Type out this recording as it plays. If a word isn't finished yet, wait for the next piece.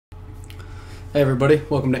Hey everybody,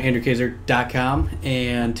 welcome to andrewkaser.com,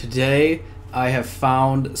 and today I have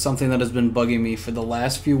found something that has been bugging me for the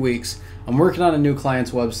last few weeks. I'm working on a new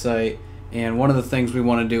client's website, and one of the things we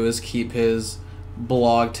want to do is keep his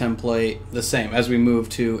blog template the same as we move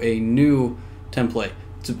to a new template.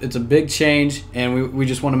 It's a big change, and we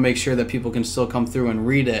just want to make sure that people can still come through and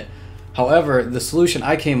read it. However, the solution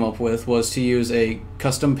I came up with was to use a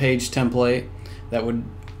custom page template that would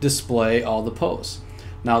display all the posts.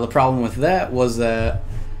 Now the problem with that was that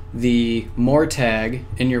the more tag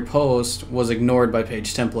in your post was ignored by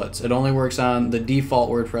page templates. It only works on the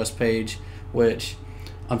default WordPress page, which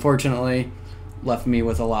unfortunately left me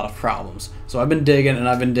with a lot of problems. So I've been digging and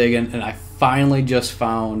I finally just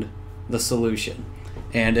found the solution.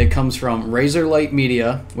 And it comes from Razorlight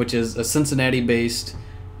Media, which is a Cincinnati-based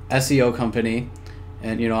SEO company.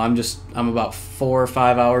 And you know, I'm about 4 or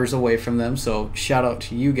 5 hours away from them, so shout out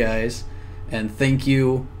to you guys. And thank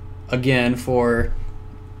you again for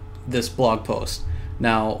this blog post.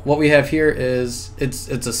 Now, what we have here is it's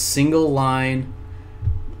a single line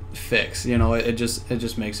fix. You know, it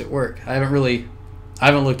just makes it work. I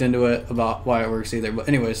haven't looked into it about why it works either. But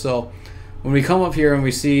anyway, so when we come up here and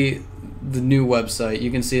we see the new website,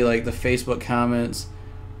 you can see like the Facebook comments,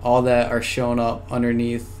 all that are shown up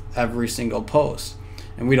underneath every single post.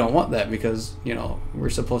 And we don't want that because, you know, we're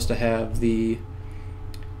supposed to have the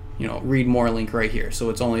read more link right here.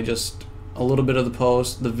 So it's only just a little bit of the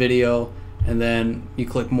post, the video, and then you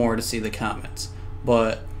click more to see the comments.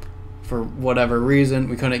 But for whatever reason,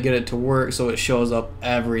 we couldn't get it to work, so it shows up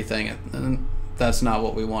everything, and that's not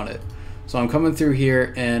what we wanted. So I'm coming through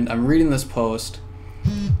here and I'm reading this post,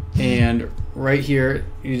 and right here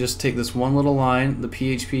you just take this one little line, the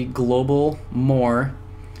PHP global more,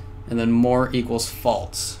 and then more equals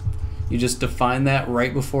false. You just define that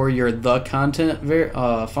right before your the content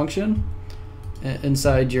function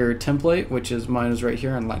inside your template, which is mine is right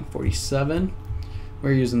here on line 47.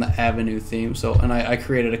 We're using the Avenue theme, so and I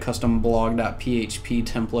created a custom blog.php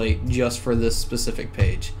template just for this specific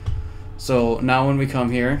page. So now when we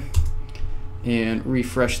come here and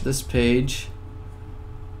refresh this page,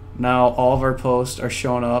 now all of our posts are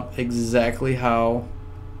showing up exactly how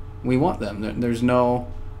we want them. There's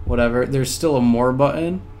no whatever. There's still a more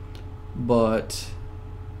button, but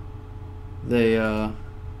it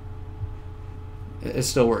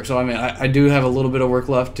still works. So I mean, I do have a little bit of work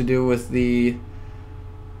left to do with the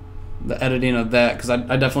editing of that, because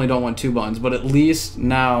I definitely don't want two buttons, but at least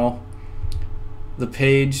now the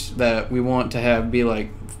page that we want to have be like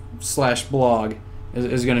 /blog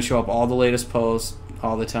is going to show up all the latest posts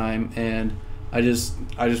all the time. And I just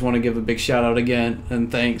want to give a big shout out again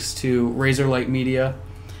and thanks to Razorlight Media,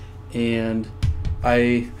 and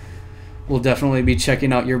we'll definitely be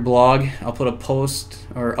checking out your blog. I'll put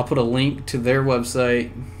a link to their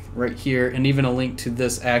website right here, and even a link to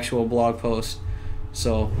this actual blog post.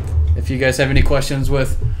 So if you guys have any questions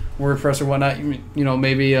with WordPress or whatnot, you know,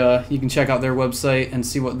 maybe you can check out their website and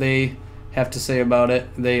see what they have to say about it.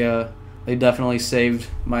 They definitely saved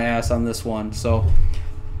my ass on this one. So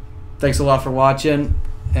thanks a lot for watching,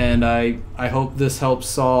 and I hope this helps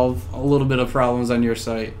solve a little bit of problems on your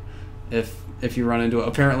site if you run into it.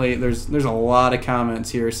 Apparently there's a lot of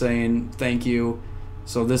comments here saying thank you,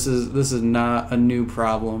 so this is not a new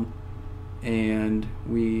problem, and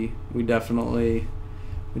we definitely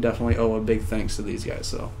owe a big thanks to these guys.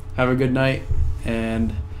 So have a good night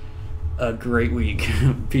and a great week.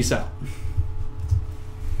 Peace out.